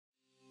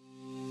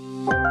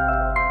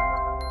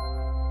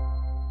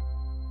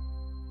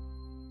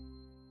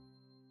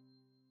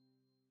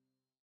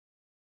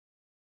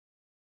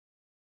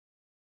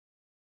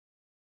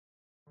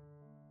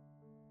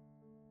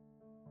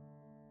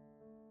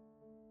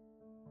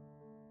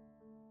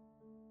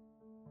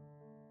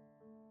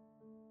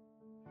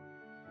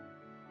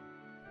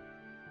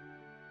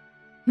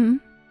Hmm?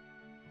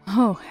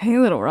 Oh, hey,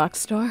 little rock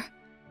star.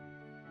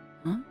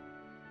 Huh?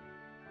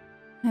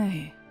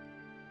 Hey.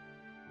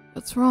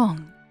 What's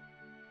wrong?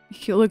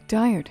 You look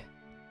tired.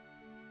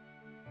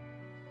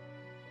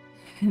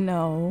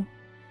 No.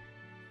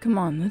 Come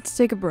on, let's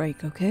take a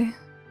break, okay?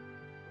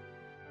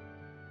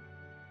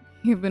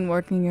 You've been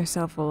working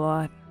yourself a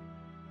lot.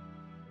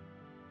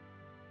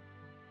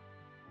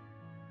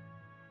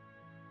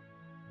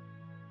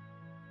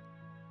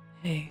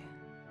 Hey.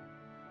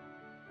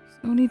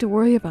 There's no need to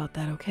worry about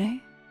that,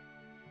 okay?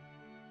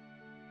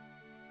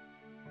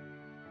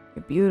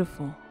 You're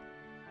beautiful.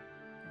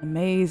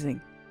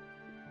 Amazing.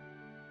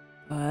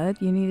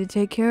 But you need to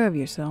take care of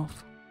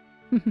yourself.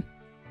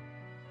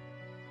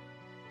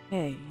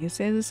 Hey, you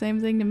say the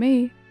same thing to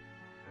me.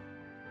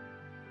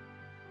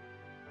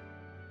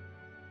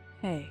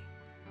 Hey,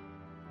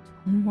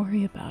 don't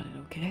worry about it,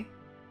 okay?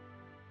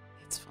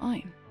 It's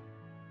fine.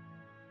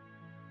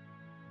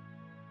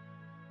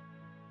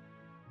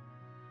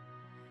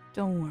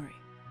 Don't worry.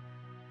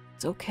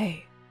 It's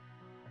okay.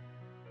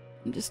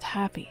 I'm just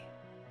happy.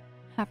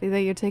 Happy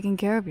that you're taking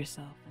care of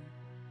yourself. And,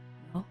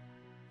 well,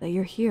 that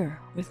you're here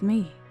with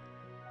me.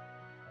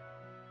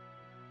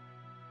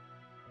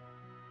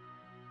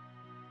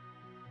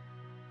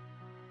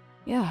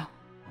 Yeah,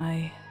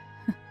 I...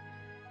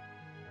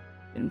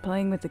 been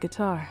playing with the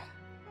guitar.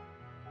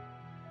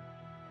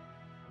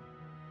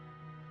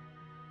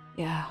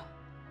 Yeah.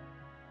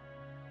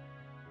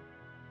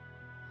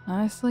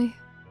 Honestly?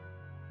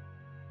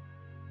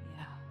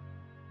 Yeah.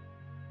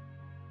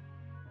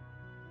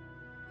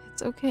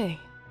 It's okay.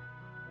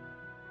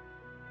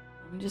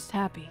 I'm just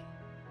happy.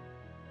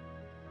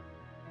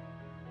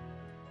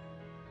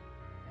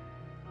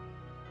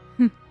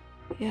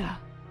 Yeah.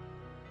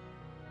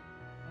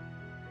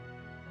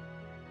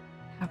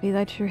 Happy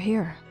that you're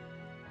here.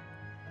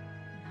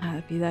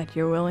 Happy that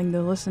you're willing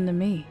to listen to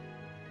me.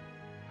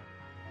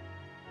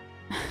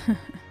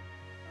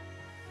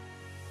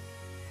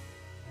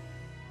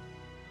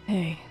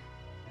 Hey,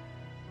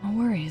 no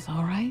worries,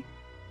 alright?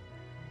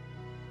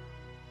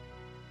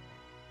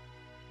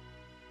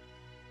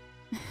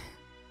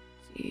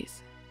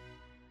 Jeez.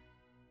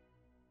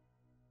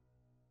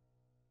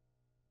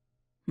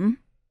 Hmm?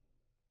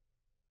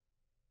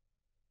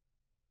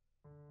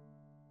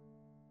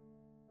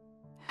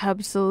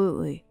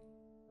 Absolutely.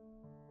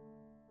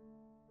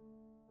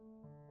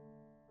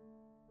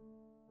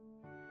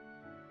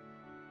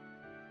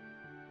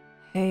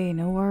 Hey,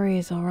 no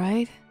worries,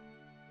 alright?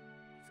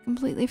 It's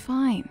completely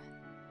fine.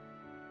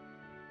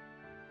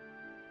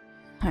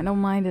 I don't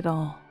mind at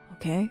all,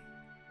 okay?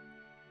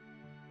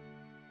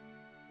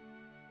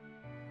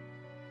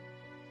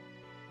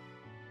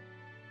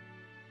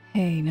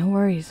 Hey, no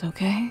worries,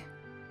 okay?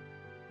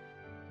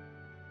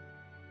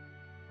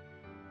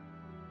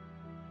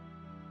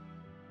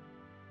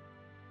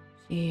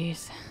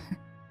 Jeez.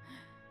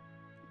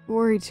 You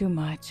worry too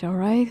much,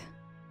 alright?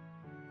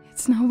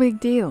 It's no big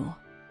deal.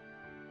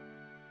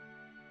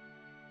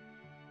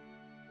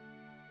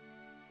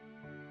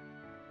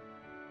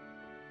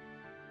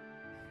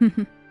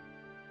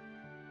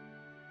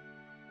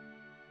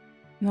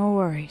 No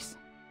worries.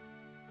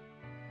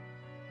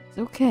 It's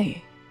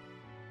okay.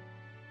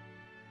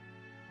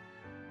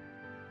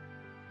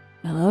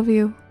 I love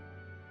you.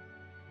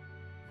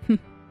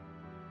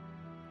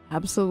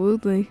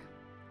 Absolutely.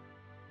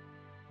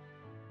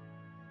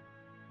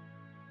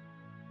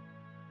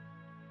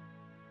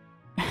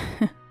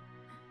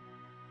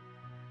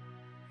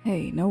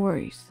 Hey, no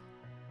worries.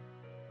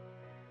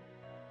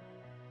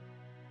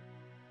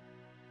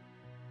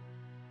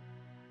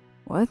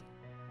 What?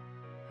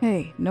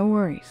 Hey, no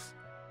worries.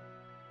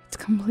 It's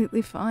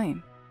completely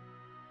fine.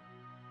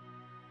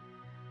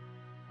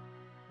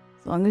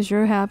 As long as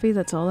you're happy,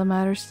 that's all that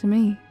matters to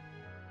me.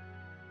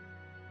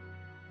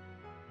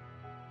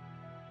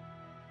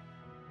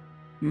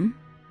 Hmm?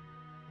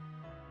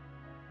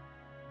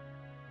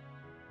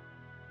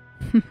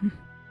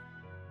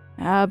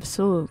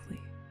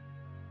 Absolutely.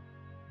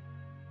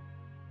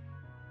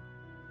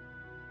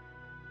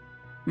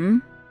 Hmm?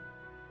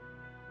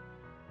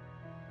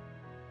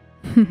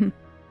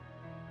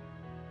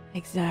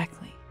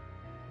 Exactly.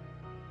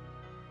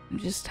 I'm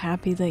just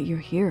happy that you're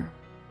here.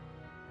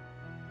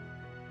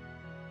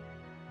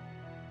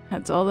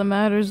 That's all that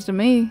matters to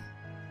me.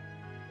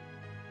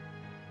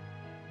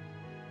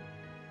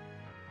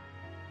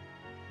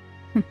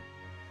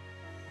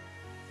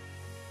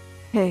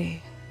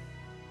 Hey,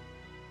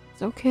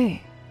 it's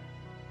okay.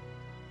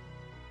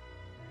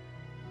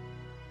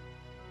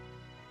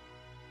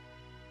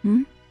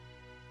 Hmm?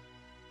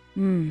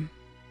 Hmm.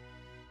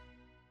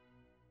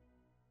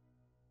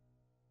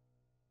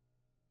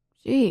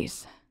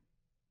 Jeez.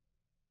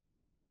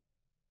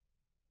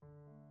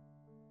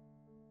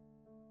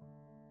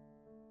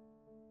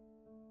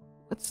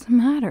 What's the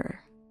matter?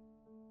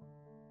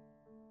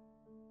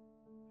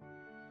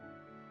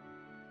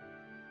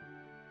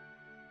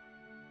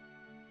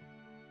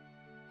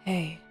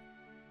 Hey,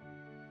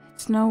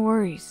 it's no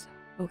worries,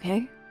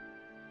 okay?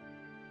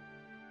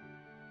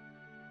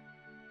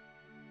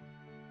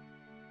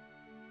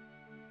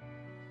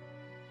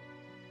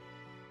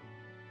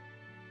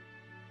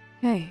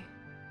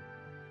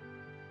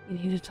 You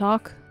need to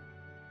talk?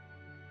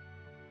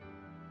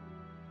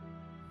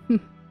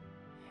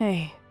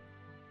 Hey.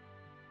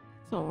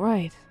 It's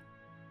alright.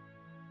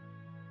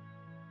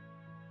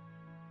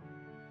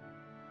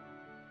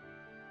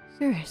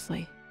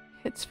 Seriously,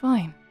 it's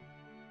fine.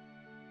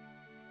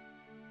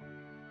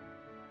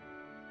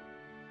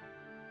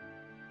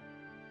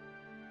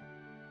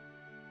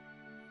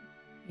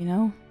 You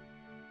know,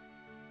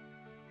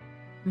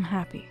 I'm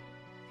happy,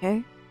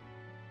 okay?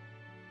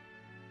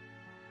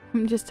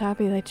 I'm just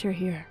happy that you're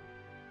here.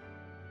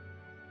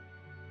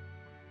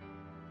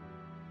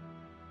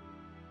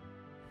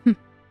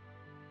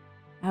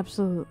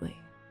 Absolutely.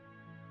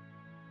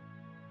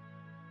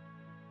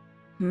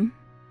 Hmm?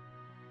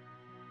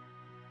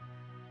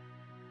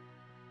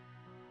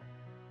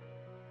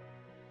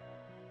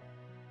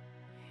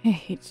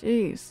 Hey,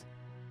 jeez.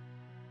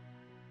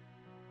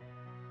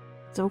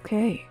 It's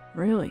okay,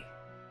 really.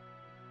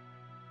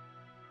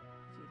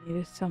 You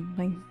needed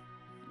something?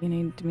 You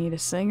need me to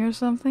sing or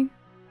something?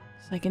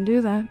 'Cause I can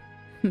do that.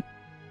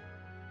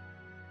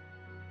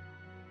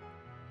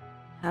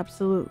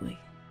 Absolutely.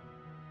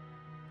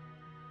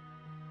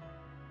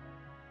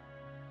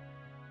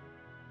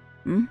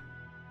 Hmm?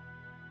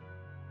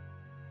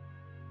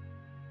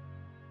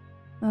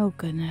 Oh,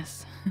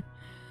 goodness.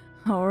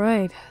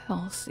 Alright,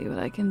 I'll see what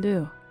I can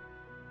do.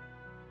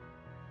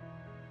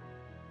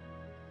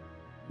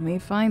 Let me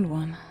find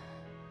one.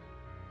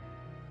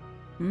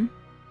 Hmm?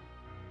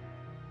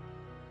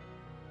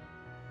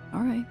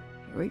 Alright,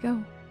 here we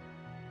go.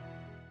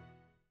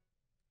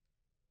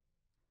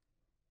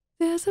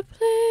 There's a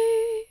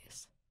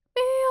place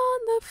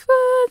beyond the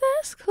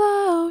furthest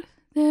cloud.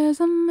 There's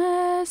a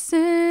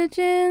message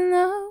in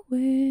the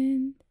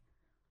wind.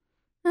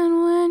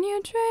 And when you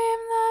dream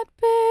that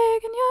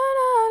big and you're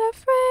not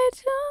afraid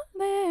to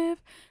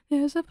live,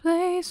 there's a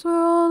place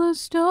where all the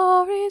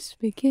stories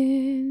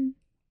begin.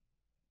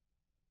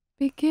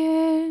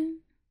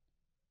 Begin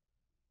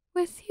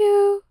with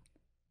you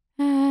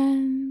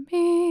and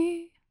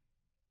me.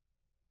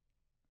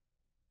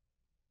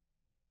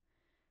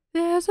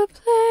 There's a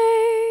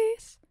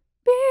place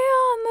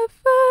beyond the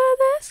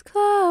furthest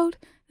cloud.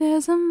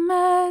 There's a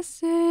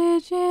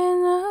message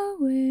in the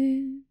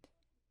wind.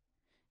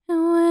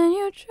 And when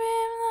you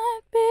dream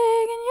that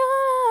big and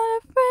you're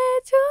not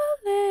afraid to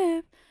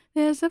live,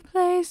 there's a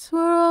place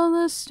where all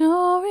the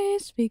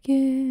stories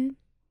begin.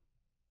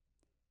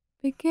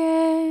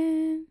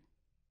 Begin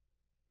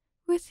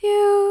with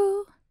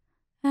you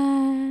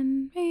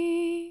and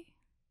me.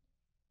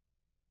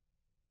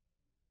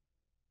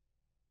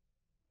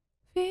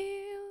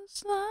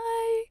 Feels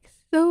like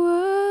the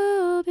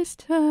world is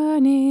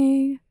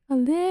turning a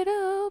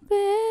little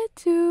bit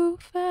too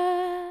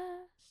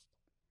fast.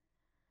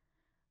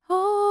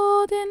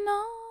 Holding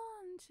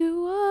on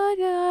to what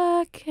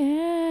I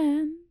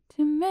can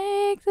to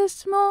make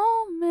this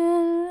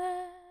moment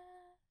last.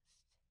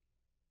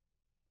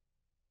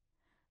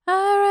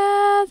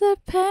 I'd rather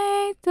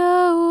paint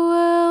the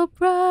world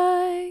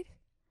bright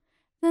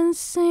than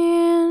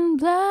seeing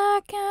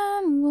black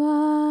and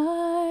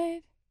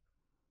white.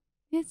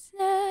 It's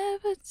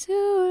never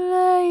too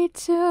late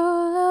to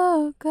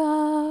look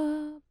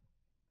up.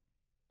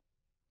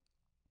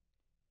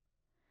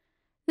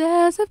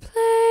 There's a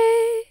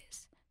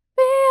place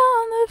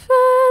beyond the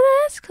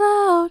furthest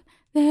cloud.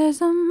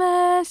 There's a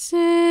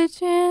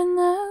message in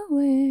the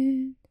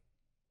wind.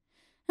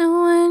 And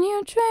when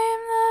you dream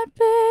that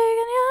big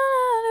and you're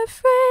not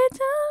afraid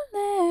to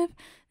live,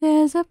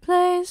 there's a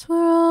place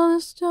where all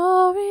the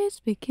stories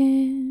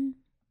begin.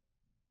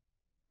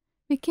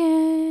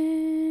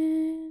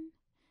 Begin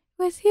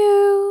with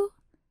you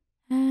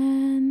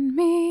and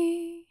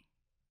me.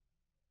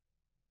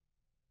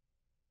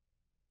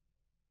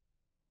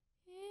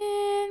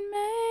 It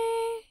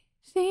may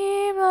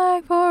seem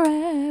like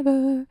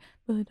forever,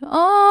 but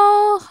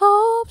all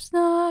hope's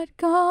not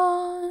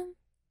gone.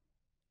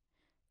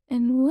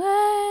 And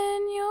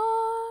when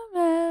your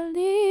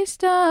melody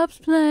stops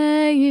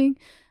playing,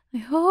 I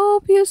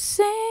hope you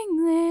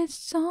sing this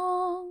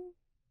song.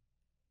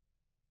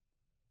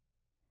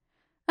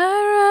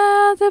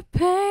 I'd rather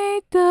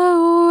paint the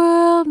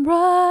world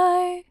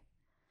bright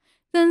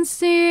than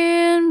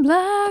seeing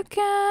black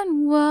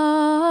and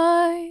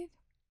white.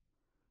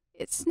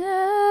 It's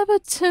never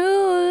too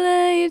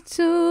late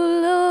to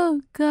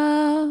look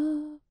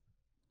up.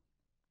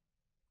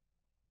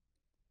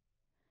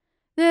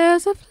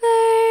 There's a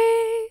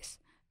place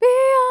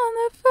beyond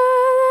the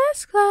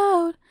furthest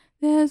cloud.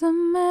 There's a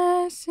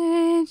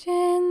message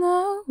in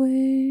the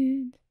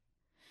wind.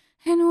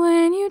 And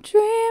when you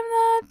dream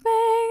that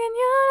big and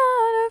you're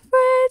not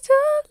afraid to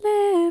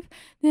live,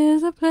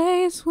 there's a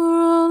place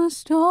where all the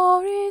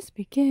stories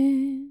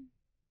begin.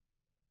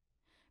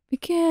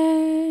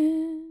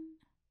 Begin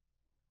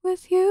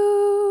with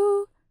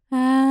you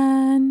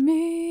and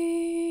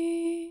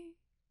me.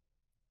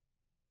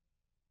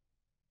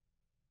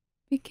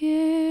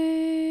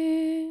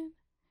 Begin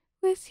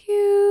with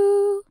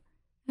you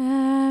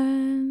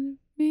and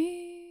me.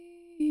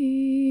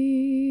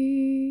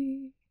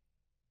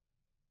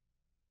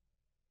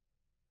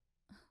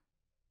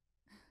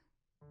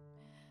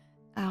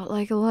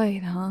 like a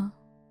light, huh?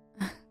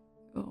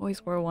 You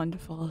always were one to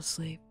fall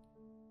asleep.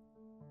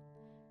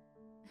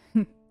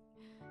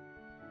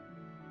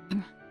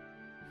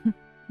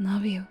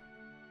 Love you.